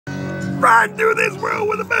riding through this world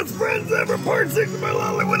with the best friends ever. Part 6 of my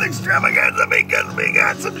Hollywood extravaganza because we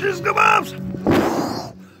got some shish kebabs.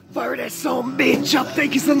 Fire that son bitch up.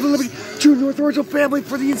 Thank you, Sons of Liberty, True North Original family,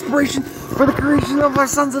 for the inspiration, for the creation of our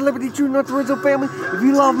Sons of Liberty, True North Original family. If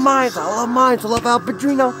you love mines, I love mines. I love Al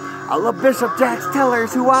Padrino. I love Bishop Jax Teller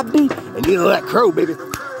is who I be. And you know that crow, baby.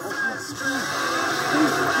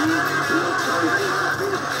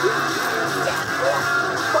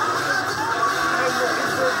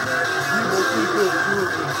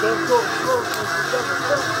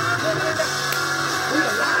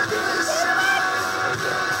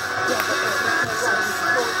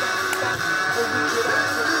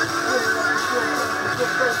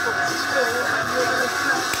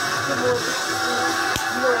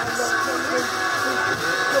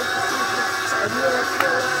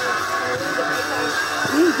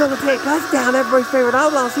 He's gonna take us down, everybody's favorite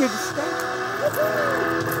outlaws here to stay.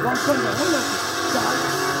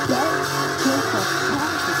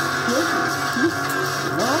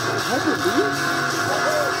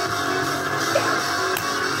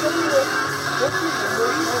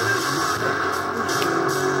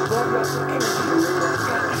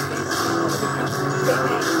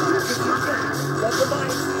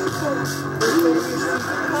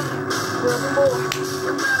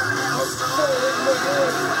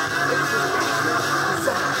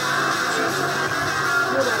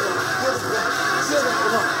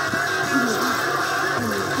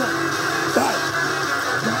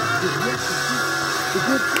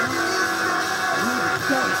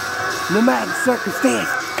 No matter the circumstance,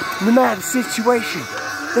 no matter the situation,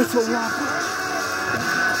 that's what we all do.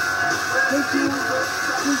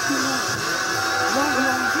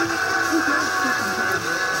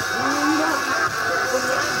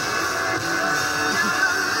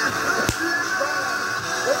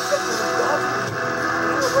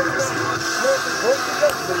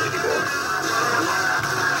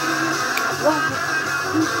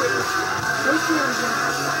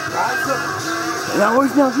 And I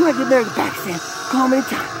always know if you want to get married to Pakistan, call me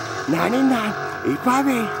anytime.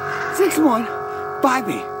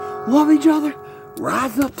 989-858-6158. Love each other,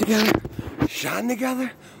 rise up together, shine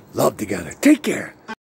together, love together. Take care.